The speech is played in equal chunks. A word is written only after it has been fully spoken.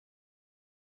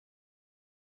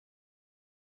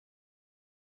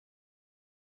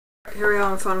Here we are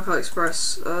on Final Cut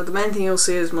Express. The main thing you'll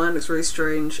see is mine looks really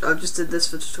strange. I just did this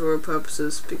for tutorial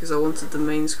purposes because I wanted the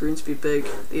main screen to be big,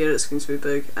 the edit screen to be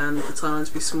big, and the timeline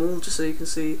to be small, just so you can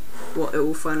see what it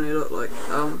will finally look like.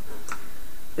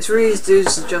 It's really easy to do,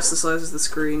 just adjust the size of the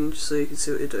screen just so you can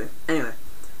see what you're doing. Anyway,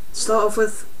 to start off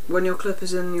with, when your clip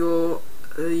is in your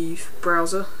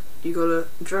browser, you gotta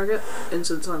drag it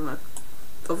into the timeline.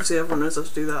 Obviously everyone knows how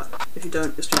to do that. If you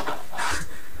don't, you're stupid.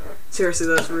 Seriously,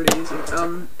 that's really easy.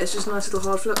 It's just a nice little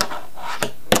hard flip.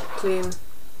 Clean,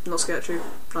 not sketchy,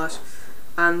 nice.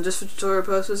 And just for tutorial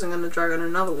purposes, I'm going to drag on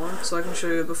another one so I can show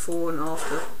you before and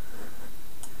after.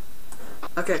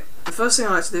 Okay, the first thing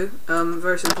I like to do,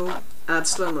 very simple, add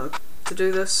slow-mo. To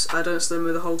do this, I don't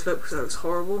slow-mo the whole clip because that looks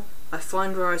horrible. I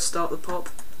find where I start the pop,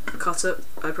 cut it,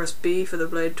 I press B for the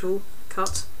blade tool,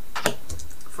 cut,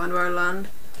 find where I land.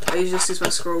 I usually just use my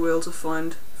scroll wheel to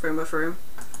find, frame by frame,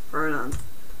 where I land.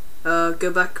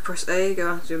 Go back, press A,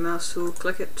 go back to your mouse tool,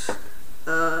 click it,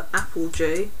 Apple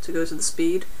J to go to the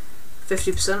speed,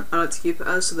 50%, I like to keep it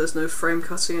as so there's no frame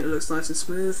cutting, it looks nice and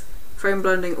smooth. Frame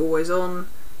blending always on,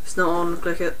 if it's not on,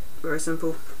 click it, very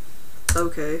simple,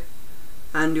 OK,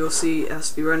 and you'll see it has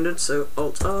to be rendered, so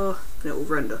Alt R and it will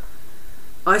render.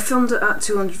 I filmed it at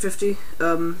 250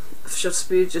 shutter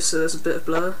speed just so there's a bit of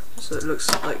blur, so it looks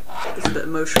like there's a bit of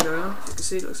motion going on, as you can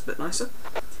see it looks a bit nicer.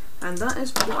 And that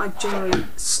is what I generally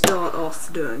start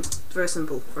off doing. It's very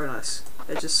simple, very nice.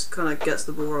 It just kind of gets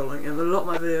the ball rolling. And a lot of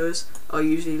my videos, I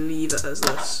usually leave it as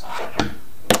this.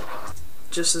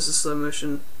 Just as a slow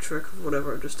motion trick of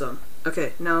whatever I've just done.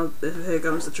 Okay, now here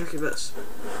comes the tricky bits.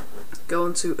 Go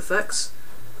on to effects.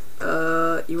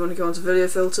 You want to go onto video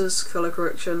filters, color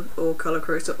correction, or color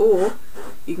corrector. Or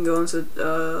you can go onto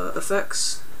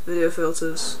effects, video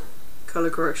filters, color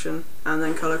correction, and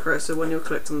then color corrector when you're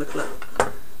clicked on the clip.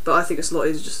 But I think it's a lot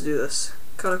easier just to do this.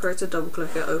 Color corrector, double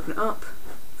click it, open it up,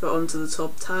 go onto the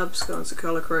top tabs, go onto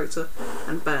color corrector,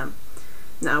 and bam.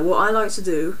 Now what I like to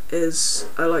do is,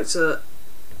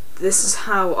 this is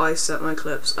how I set my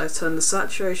clips. I turn the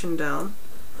saturation down,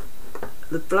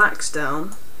 the blacks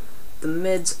down, the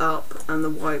mids up, and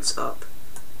the whites up.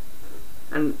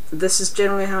 And this is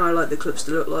generally how I like the clips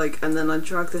to look like, and then I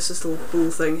drag this little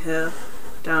ball thing here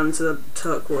down into the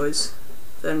turquoise.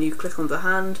 Then you click on the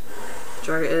hand,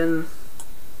 drag it in,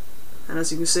 and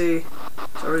as you can see,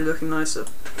 it's already looking nicer.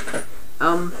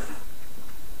 The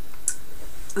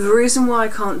reason why I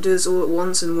can't do this all at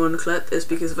once in one clip is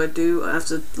because if I do, I have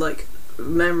to like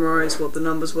memorize what the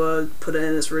numbers were, put it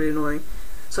in, it's really annoying.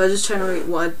 So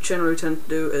what I generally tend to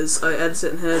do is I edit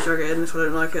it in here, drag it in, if I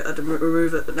don't like it, I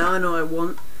remove it, but now I know what I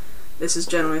want. This is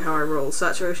generally how I roll.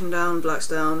 Saturation down, blacks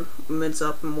down, mids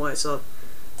up, and whites up.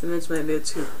 The mids might be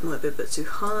a bit too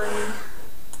high.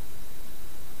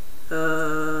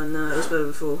 No, it was better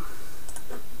before,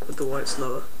 with the whites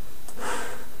lower.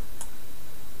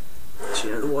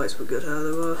 Actually, no, the whites were good how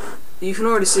they were. You can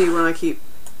already see when I keep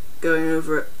going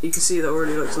over it, you can see that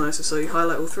already looks nicer, so you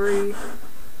highlight all three.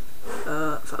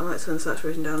 I might turn the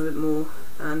saturation down a bit more,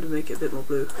 and make it a bit more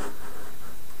blue.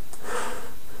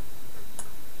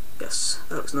 Yes,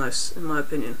 that looks nice, in my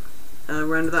opinion.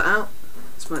 Render that out,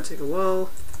 this might take a while,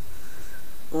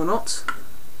 or not.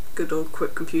 Good old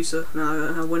quick computer. Now I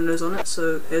don't have Windows on it,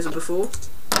 so here's a before.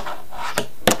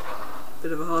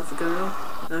 Bit of a hard for going on.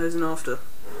 Now here's an after.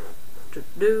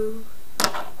 You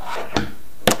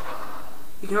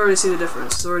can already see the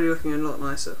difference. It's already looking a lot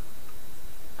nicer.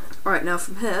 Alright, now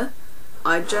from here,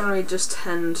 I generally just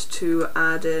tend to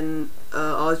add in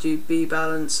RGB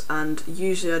balance, and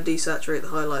usually I desaturate the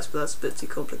highlights, but that's a bit too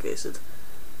complicated.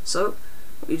 So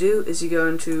what you do is you go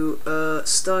into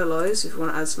stylize if you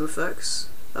want to add some effects.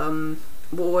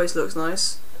 What always looks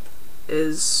nice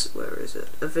is, where is it,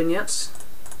 a vignette.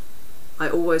 I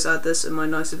always add this in my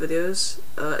nicer videos.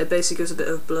 It basically gives a bit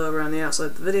of blur around the outside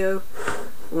of the video.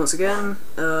 Once again,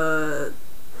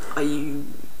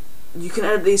 you can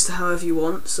edit these to however you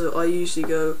want, so I usually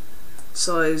go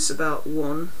size about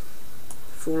 1,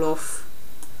 fall off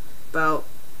about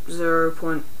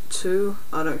 0.2,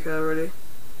 I don't care really.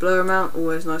 Blur amount,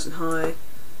 always nice and high.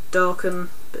 Darken,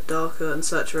 a bit darker, and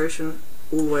saturation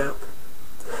all the way up.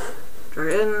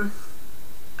 Drag it in,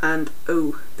 and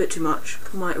oh, a bit too much.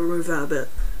 Might remove that a bit.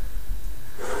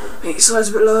 Make the size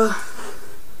a bit lower.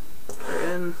 Drag it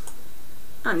in,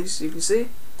 and as you can see,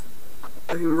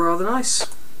 looking rather nice.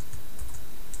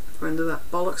 Render that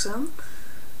bollock sound.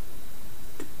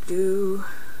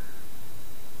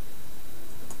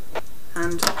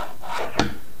 And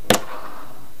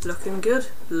looking good,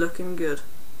 looking good.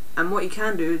 And what you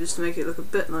can do, just to make it look a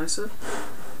bit nicer,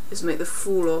 is make the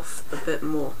fall off a bit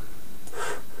more.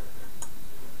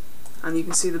 and you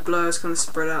can see the blur is kind of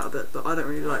spread out a bit, but I don't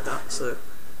really like that, so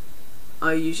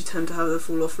I usually tend to have the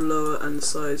fall off lower and the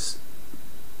size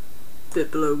a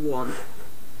bit below 1.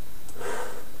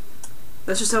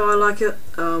 That's just how I like it.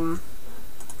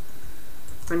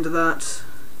 Render that,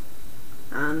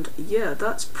 and yeah,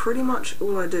 that's pretty much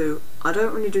all I do. I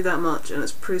don't really do that much, and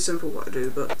it's pretty simple what I do,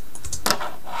 but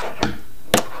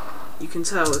you can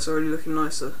tell it's already looking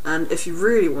nicer. And if you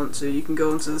really want to, you can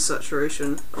go onto the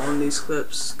saturation on these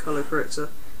clips, color corrector,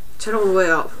 turn it all the way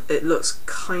up. It looks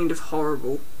kind of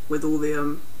horrible with all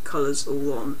the colours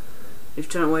all on. If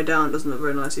you turn it all the way down, it doesn't look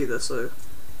very nice either, so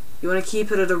you want to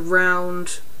keep it at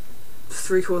around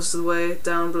 3/4 of the way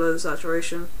down below the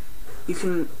saturation. You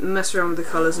can mess around with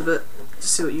the colours a bit to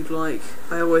see what you'd like.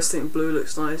 I always think blue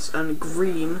looks nice, and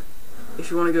green,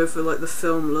 if you want to go for like the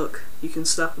film look, you can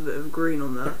slap a bit of green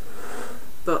on there.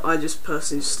 But I just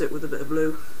personally stick with a bit of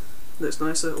blue. Looks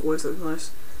nicer, always looks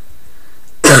nice.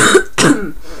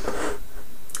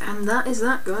 And that is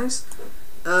that, guys.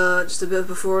 Just a bit of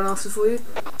before and after for you.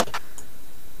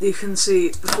 You can see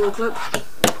before clip,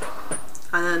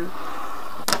 and then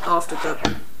after clip.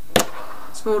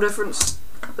 Small difference,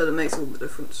 but it makes all the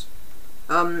difference.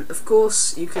 Of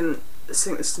course, you can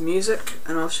sync this to music,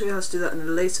 and I'll show you how to do that in a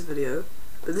later video.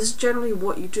 But this is generally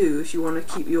what you do if you want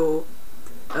to keep your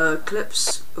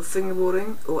clips of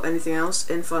fingerboarding or anything else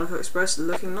in Final Cut Express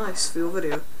looking nice for your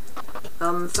video.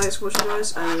 Thanks for watching,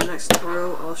 guys, and in the next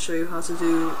tutorial I'll show you how to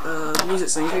do music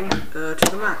syncing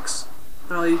to the max.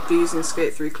 And I'll be using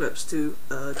Skate 3 clips to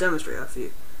demonstrate that for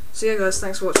you. So yeah, guys,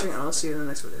 thanks for watching, and I'll see you in the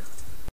next video.